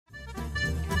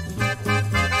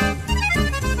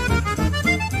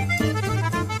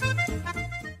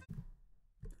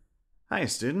Hi,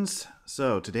 students.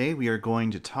 So today we are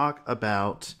going to talk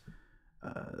about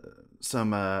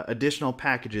some additional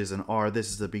packages in R. This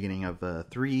is the beginning of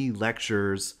three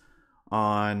lectures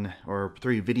or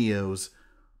three videos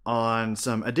on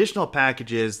some additional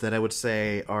packages that I would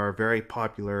say are very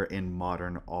popular in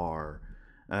modern R.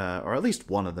 Or at least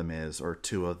one of them is, or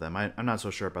two of them. I'm not so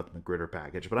sure about the magrittr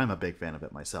package, but I'm a big fan of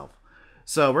it myself.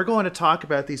 So we're going to talk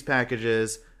about these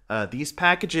packages. These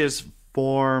packages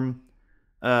form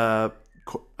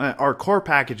are core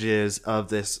packages of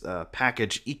this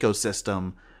package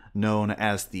ecosystem known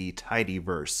as the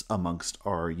tidyverse amongst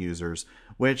our users,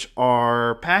 which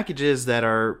are packages that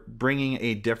are bringing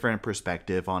a different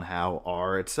perspective on how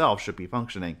R itself should be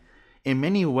functioning. In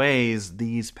many ways,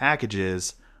 these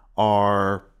packages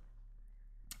are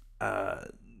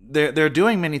they're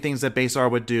doing many things that base R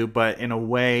would do, but in a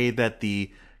way that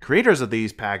the creators of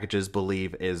these packages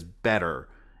believe is better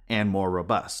and more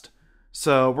robust.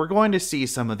 So we're going to see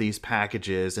some of these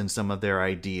packages and some of their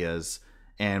ideas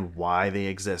and why they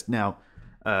exist. Now,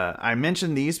 I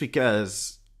mention these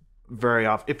because very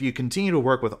often, if you continue to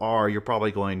work with R, you're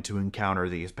probably going to encounter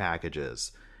these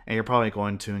packages. And you're probably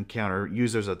going to encounter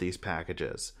users of these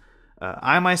packages.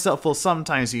 I myself will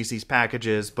sometimes use these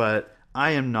packages, but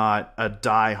I am not a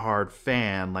die-hard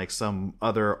fan like some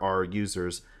other R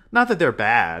users. Not that they're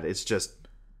bad, it's just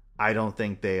I don't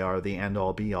think they are the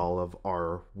end-all be-all of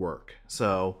our work.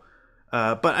 So,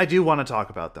 but I do want to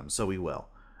talk about them, so we will.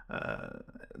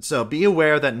 So be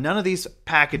aware that none of these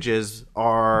packages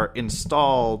are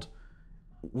installed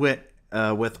with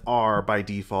R by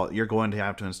default. You're going to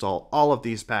have to install all of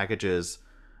these packages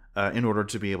in order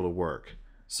to be able to work.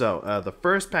 So the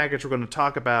first package we're going to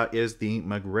talk about is the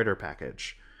magrittr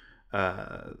package.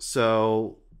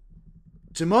 So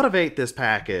to motivate this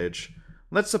package,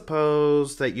 let's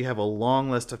suppose that you have a long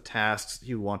list of tasks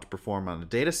you want to perform on a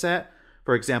data set.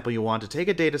 For example, you want to take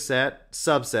a data set,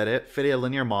 subset it, fit a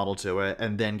linear model to it,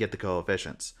 and then get the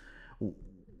coefficients.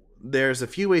 There's a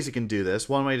few ways you can do this.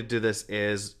 One way to do this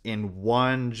is in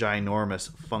one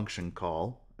ginormous function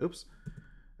call.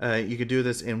 You could do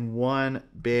this in one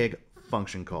big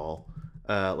function call,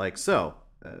 like so.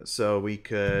 So we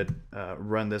could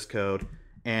run this code,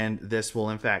 and this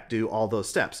will in fact do all those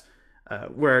steps.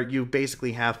 Where you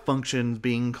basically have functions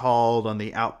being called on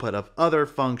the output of other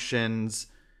functions,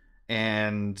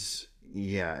 and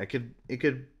yeah, it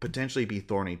could potentially be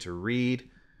thorny to read.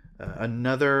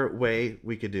 Another way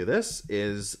we could do this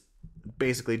is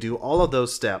basically do all of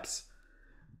those steps,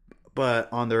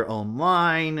 but on their own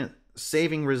line,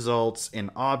 saving results in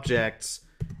objects,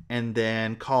 and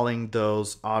then calling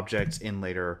those objects in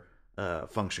later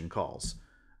function calls.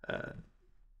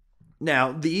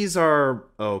 Now, these are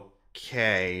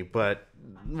okay, but,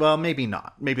 well, maybe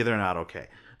not. Maybe they're not okay.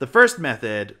 The first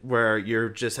method, where you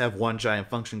just have one giant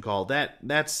function call,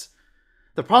 that's...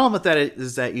 The problem with that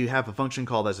is that you have a function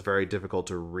call that's very difficult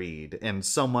to read, and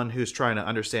someone who's trying to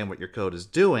understand what your code is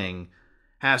doing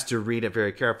has to read it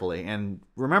very carefully. And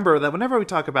remember that whenever we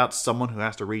talk about someone who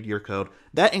has to read your code,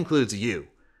 that includes you,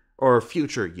 or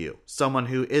future you, someone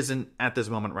who isn't at this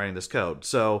moment writing this code.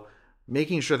 So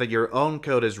making sure that your own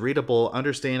code is readable,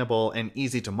 understandable, and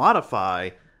easy to modify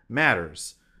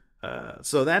matters.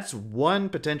 So that's one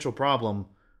potential problem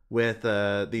with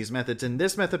these methods. And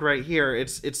this method right here,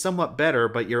 it's somewhat better,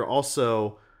 but you're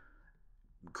also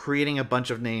creating a bunch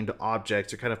of named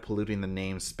objects. You're kind of polluting the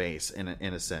namespace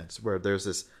in a sense, where there's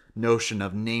this notion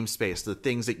of namespace, the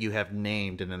things that you have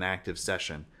named in an active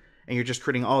session. And you're just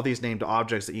creating all these named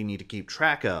objects that you need to keep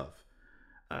track of.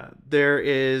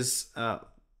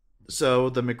 So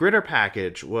the magrittr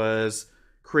package was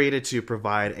created to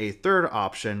provide a third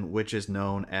option, which is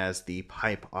known as the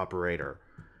pipe operator.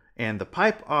 And the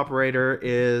pipe operator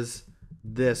is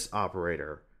this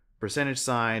operator.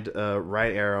 %,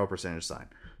 right arrow, %.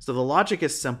 So the logic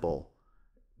is simple,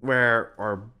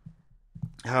 or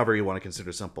however you want to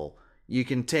consider simple. You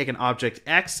can take an object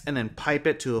X and then pipe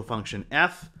it to a function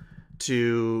F,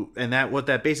 and what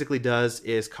that basically does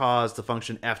is cause the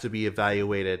function F to be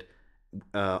evaluated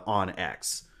on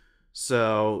X.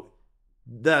 So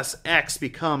thus X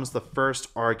becomes the first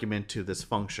argument to this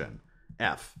function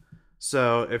F.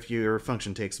 So if your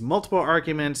function takes multiple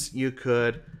arguments, you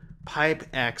could pipe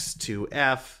X to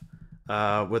F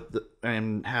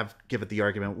and give it the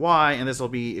argument Y, and this will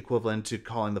be equivalent to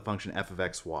calling the function F of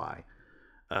XY.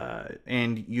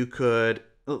 And you could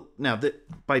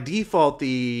by default,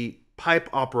 the pipe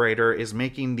operator is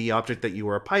making the object that you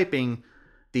are piping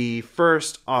the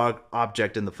first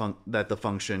object in the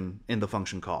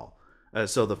function call.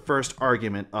 So the first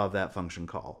argument of that function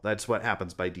call. That's what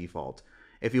happens by default.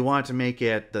 If you want to make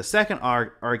it the second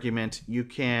argument, you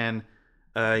can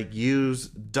use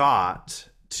dot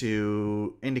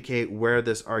to indicate where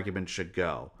this argument should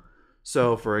go.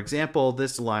 So for example,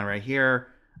 this line right here,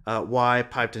 y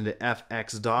piped into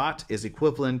fx dot is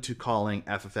equivalent to calling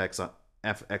f of x on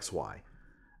fxy.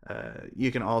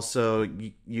 You can also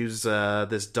use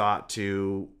this dot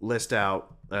to list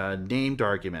out named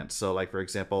arguments. So like, for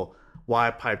example,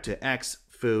 y piped to x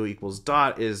foo equals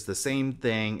dot is the same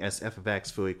thing as f of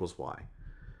x foo equals y.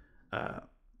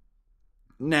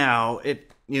 Now,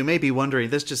 you may be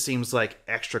wondering, this just seems like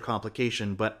extra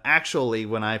complication, but actually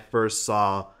when I first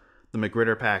saw the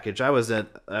magrittr package, I was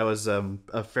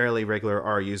a fairly regular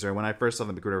R user. When I first saw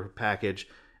the magrittr package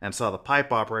and saw the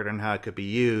pipe operator and how it could be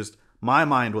used, my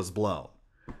mind was blown.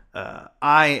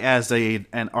 I, as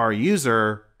an R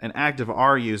user, an active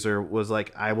R user, was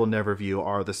like, I will never view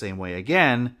R the same way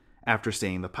again after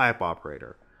seeing the pipe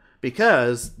operator.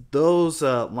 Because those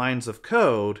lines of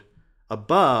code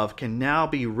above can now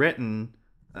be written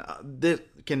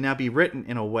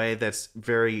in a way that's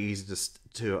very easy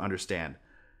to understand.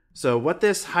 So what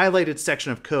this highlighted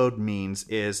section of code means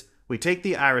is we take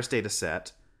the iris data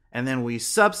set, and then we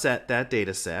subset that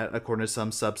data set according to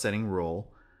some subsetting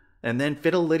rule, and then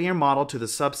fit a linear model to the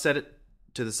subset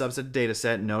data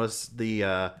set. Notice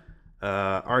the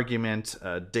argument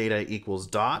data equals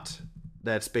dot.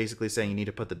 That's basically saying you need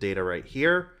to put the data right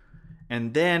here.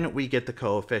 And then we get the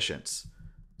coefficients.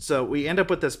 So we end up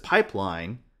with this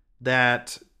pipeline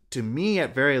that, to me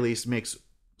at very least, makes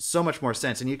so much more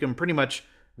sense. And you can pretty much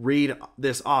read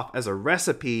this off as a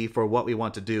recipe for what we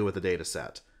want to do with the data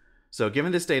set. So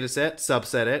given this data set,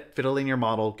 subset it, fit a linear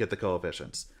model, get the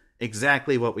coefficients.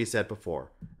 Exactly what we said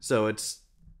before. So it's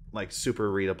like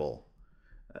super readable.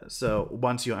 So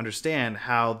once you understand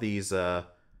how these pipe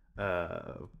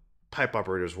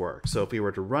operators work. So if we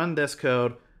were to run this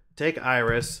code, take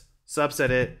iris, subset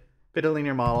it, fit a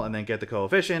linear model, and then get the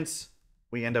coefficients,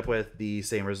 we end up with the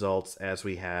same results as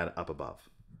we had up above.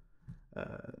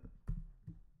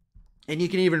 And you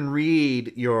can even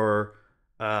read your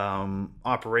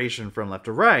operation from left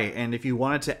to right. And if you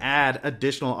wanted to add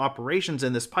additional operations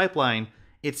in this pipeline,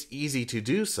 it's easy to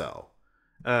do so.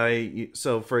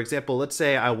 So for example, let's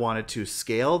say I wanted to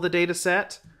scale the data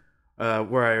set,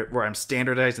 where I'm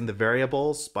standardizing the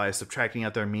variables by subtracting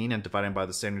out their mean and dividing by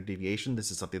the standard deviation.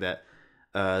 This is something that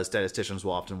statisticians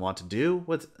will often want to do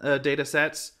with data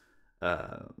sets.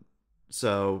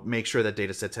 So make sure that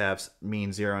data sets have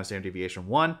mean 0 and standard deviation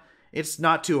 1. It's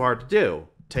not too hard to do.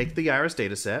 Take the iris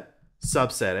data set,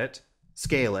 subset it,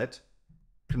 scale it,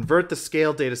 convert the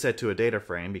scale data set to a data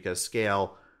frame because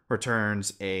scale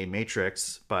returns a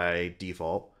matrix by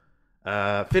default.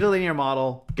 Fit a linear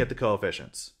model, get the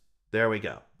coefficients. There we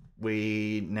go.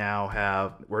 We're now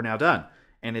done.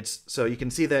 And it's so you can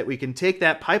see that we can take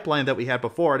that pipeline that we had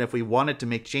before, and if we wanted to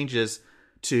make changes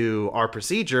to our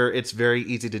procedure, it's very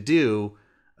easy to do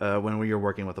when we are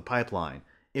working with a pipeline.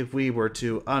 If we were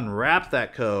to unwrap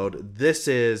that code, this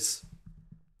is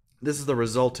the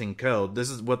resulting code. This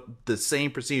is what the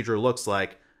same procedure looks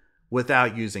like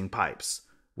without using pipes,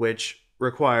 which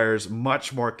requires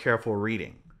much more careful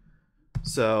reading.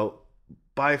 So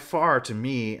by far, to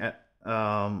me,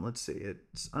 let's see,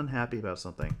 it's unhappy about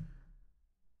something.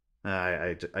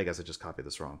 I guess I just copied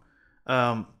this wrong.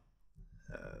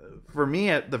 For me,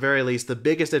 at the very least, the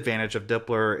biggest advantage of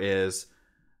Dipler is,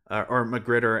 or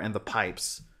magrittr and the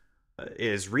pipes,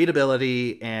 is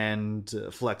readability and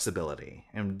flexibility,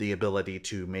 and the ability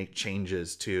to make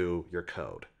changes to your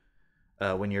code.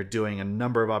 When you're doing a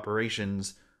number of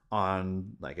operations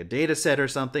on like a data set or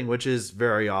something, which is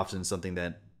very often something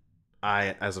that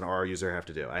I, as an R user, have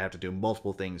to do. I have to do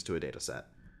multiple things to a data set.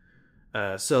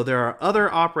 So there are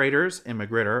other operators in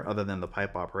magrittr other than the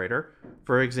pipe operator.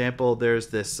 For example, there's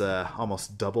this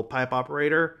almost double pipe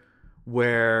operator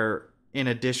where, in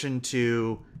addition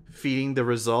to feeding the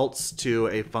results to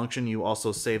a function, you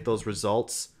also save those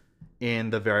results in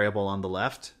the variable on the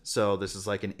left. So this is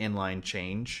like an inline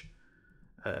change.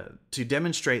 To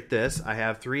demonstrate this, I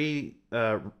have three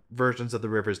versions of the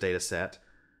rivers data set.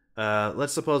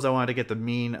 Let's suppose I wanted to get the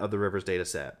mean of the rivers data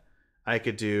set. I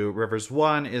could do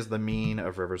rivers1 is the mean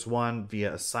of rivers1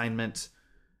 via assignment,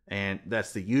 and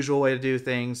that's the usual way to do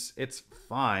things. It's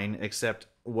fine, except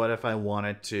what if I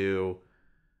wanted to...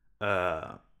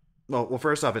 Well,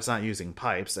 first off, it's not using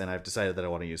pipes, and I've decided that I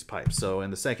want to use pipes. So in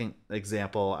the second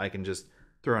example, I can just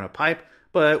throw in a pipe.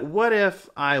 But what if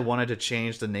I wanted to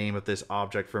change the name of this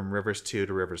object from rivers2 to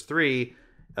rivers3?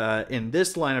 In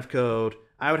this line of code,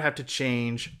 I would have to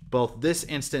change both this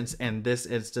instance and this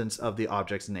instance of the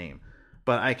object's name.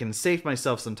 But I can save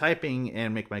myself some typing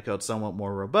and make my code somewhat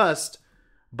more robust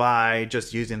by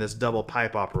just using this double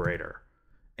pipe operator.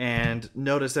 And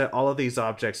notice that all of these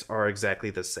objects are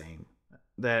exactly the same,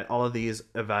 that all of these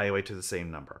evaluate to the same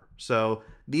number. So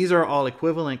these are all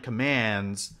equivalent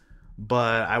commands,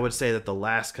 but I would say that the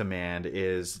last command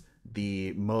is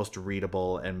the most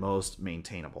readable and most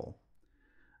maintainable.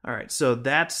 All right, so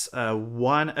that's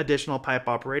one additional pipe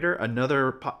operator.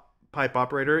 Another pipe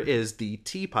operator is the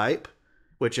T-pipe,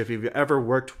 which if you've ever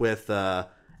worked with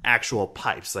actual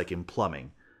pipes, like in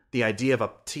plumbing, the idea of a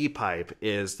T-pipe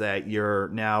is that you're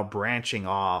now branching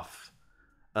off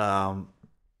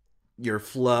your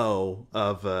flow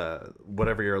of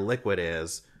whatever your liquid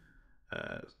is,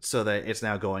 so that it's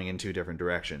now going in two different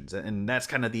directions. And that's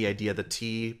kind of the idea of the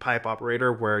T-pipe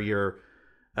operator, where you're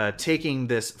taking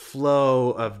this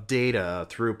flow of data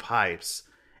through pipes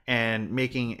and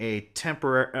making a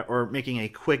temporary or making a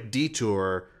quick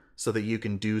detour so that you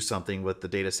can do something with the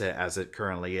data set as it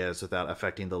currently is without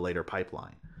affecting the later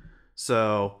pipeline.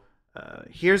 So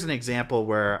here's an example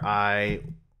where I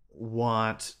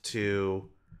want to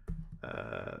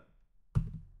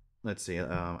let's see.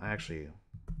 Actually,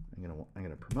 I'm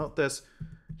gonna promote this.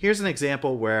 Here's an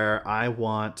example where I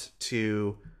want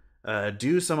to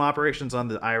do some operations on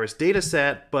the iris data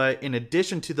set, but in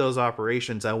addition to those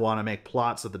operations, I want to make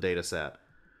plots of the data set.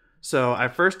 So I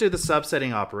first do the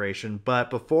subsetting operation,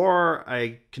 but before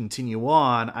I continue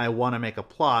on, I want to make a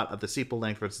plot of the sepal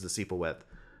length versus the sepal width.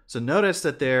 So notice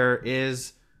that there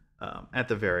is, at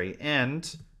the very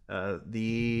end,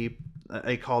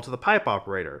 a call to the pipe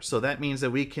operator. So that means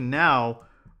that we can now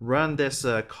run this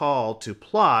call to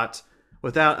plot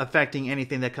without affecting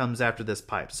anything that comes after this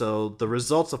pipe. So the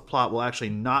results of plot will actually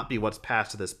not be what's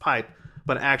passed to this pipe,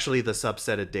 but actually the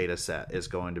subsetted data set is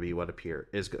going to be what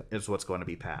is what's going to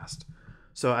be passed.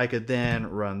 So I could then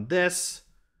run this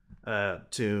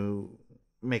to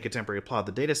make a temporary plot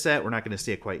of the data set. We're not going to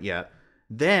see it quite yet.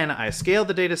 Then I scale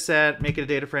the data set, make it a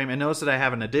data frame, and notice that I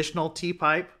have an additional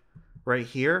T-pipe right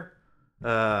here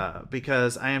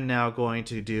because I am now going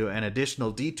to do an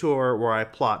additional detour where I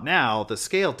plot now the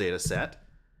scaled data set.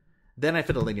 Then I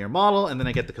fit a linear model, and then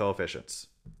I get the coefficients.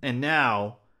 And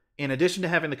now, in addition to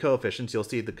having the coefficients, you'll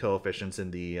see the coefficients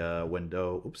in the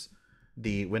window. Oops,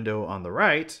 the window on the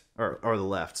right or the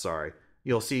left. Sorry,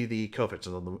 you'll see the coefficients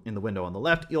in the window on the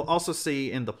left. You'll also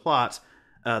see in the plots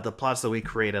that we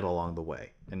created along the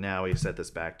way. And now we set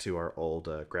this back to our old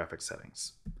graphic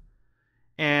settings.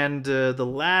 And the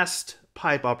last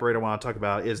pipe operator I want to talk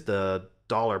about is the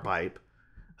dollar pipe,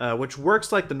 which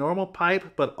works like the normal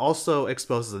pipe, but also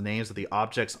exposes the names of the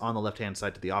objects on the left-hand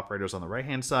side to the operators on the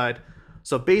right-hand side.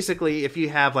 So basically, if you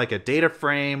have like a data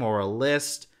frame or a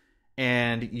list,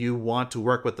 and you want to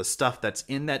work with the stuff that's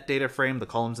in that data frame, the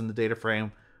columns in the data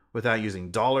frame, without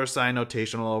using $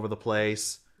 notation all over the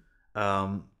place,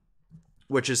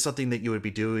 which is something that you would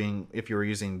be doing if you were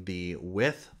using the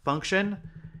with function,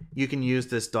 you can use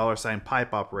this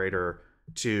 $pipe operator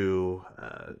to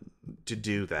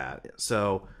do that.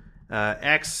 So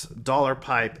x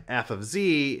 $pipe f of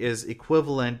z is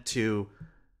equivalent to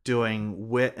doing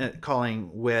calling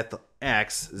with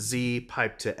x z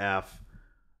pipe to f,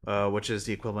 which is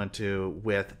the equivalent to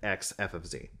with x f of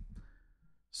z.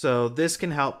 So this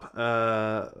can help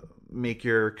make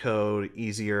your code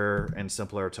easier and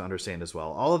simpler to understand as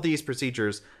well. All of these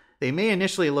procedures, they may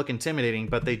initially look intimidating,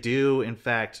 but they do, in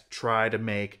fact, try to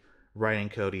make writing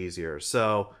code easier.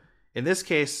 So in this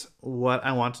case, what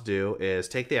I want to do is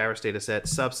take the iris data set,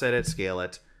 subset it, scale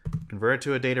it, convert it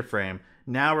to a data frame.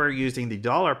 Now we're using the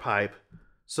 $pipe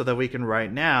so that we can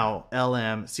write now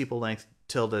lm sepal length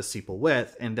tilde sepal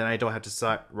width, and then I don't have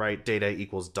to write data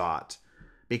equals dot,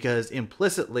 because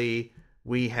implicitly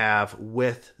we have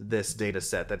with this data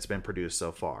set that's been produced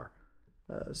so far.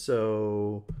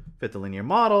 So fit the linear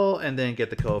model and then get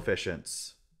the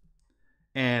coefficients.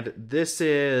 And this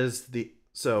is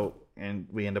and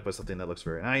we end up with something that looks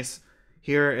very nice.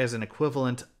 Here is an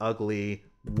equivalent ugly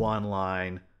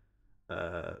one-line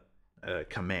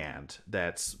command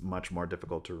that's much more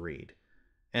difficult to read.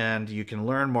 And you can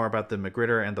learn more about the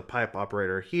magrittr and the pipe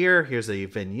operator here. Here's a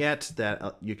vignette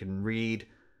that you can read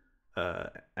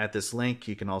at this link.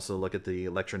 You can also look at the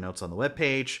lecture notes on the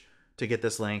webpage to get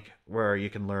this link where you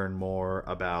can learn more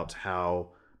about how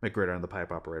magrittr and the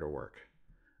pipe operator work.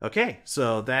 Okay,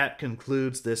 so that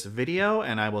concludes this video,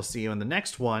 and I will see you in the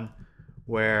next one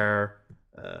where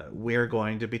we're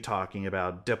going to be talking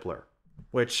about dippler,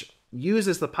 which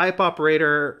uses the pipe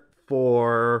operator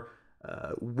for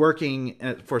working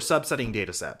for subsetting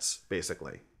data sets,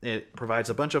 basically. It provides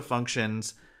a bunch of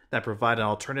functions that provide an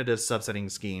alternative subsetting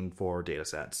scheme for data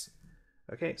sets.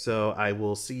 Okay, so I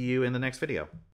will see you in the next video.